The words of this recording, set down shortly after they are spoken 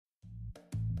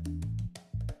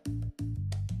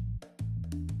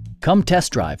Come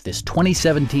test drive this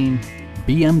 2017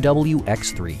 BMW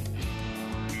X3.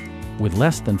 With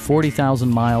less than 40,000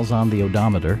 miles on the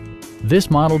odometer, this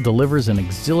model delivers an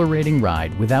exhilarating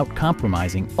ride without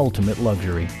compromising ultimate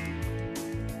luxury.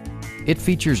 It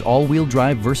features all-wheel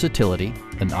drive versatility,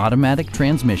 an automatic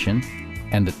transmission,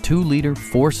 and a 2-liter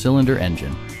 4-cylinder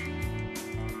engine.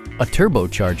 A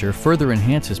turbocharger further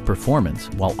enhances performance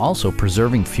while also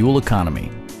preserving fuel economy.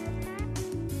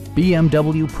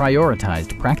 BMW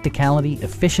prioritized practicality,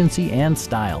 efficiency, and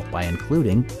style by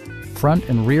including front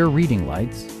and rear reading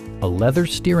lights, a leather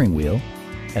steering wheel,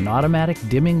 an automatic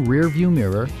dimming rear view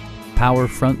mirror, power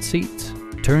front seats,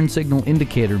 turn signal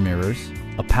indicator mirrors,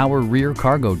 a power rear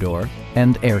cargo door,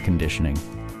 and air conditioning.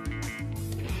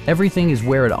 Everything is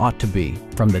where it ought to be,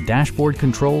 from the dashboard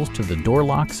controls to the door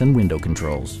locks and window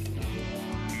controls.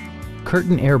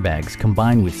 Curtain airbags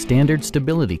combine with standard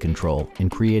stability control in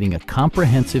creating a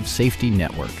comprehensive safety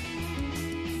network.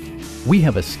 We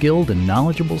have a skilled and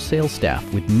knowledgeable sales staff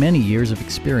with many years of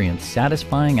experience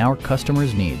satisfying our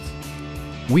customers' needs.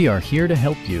 We are here to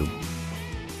help you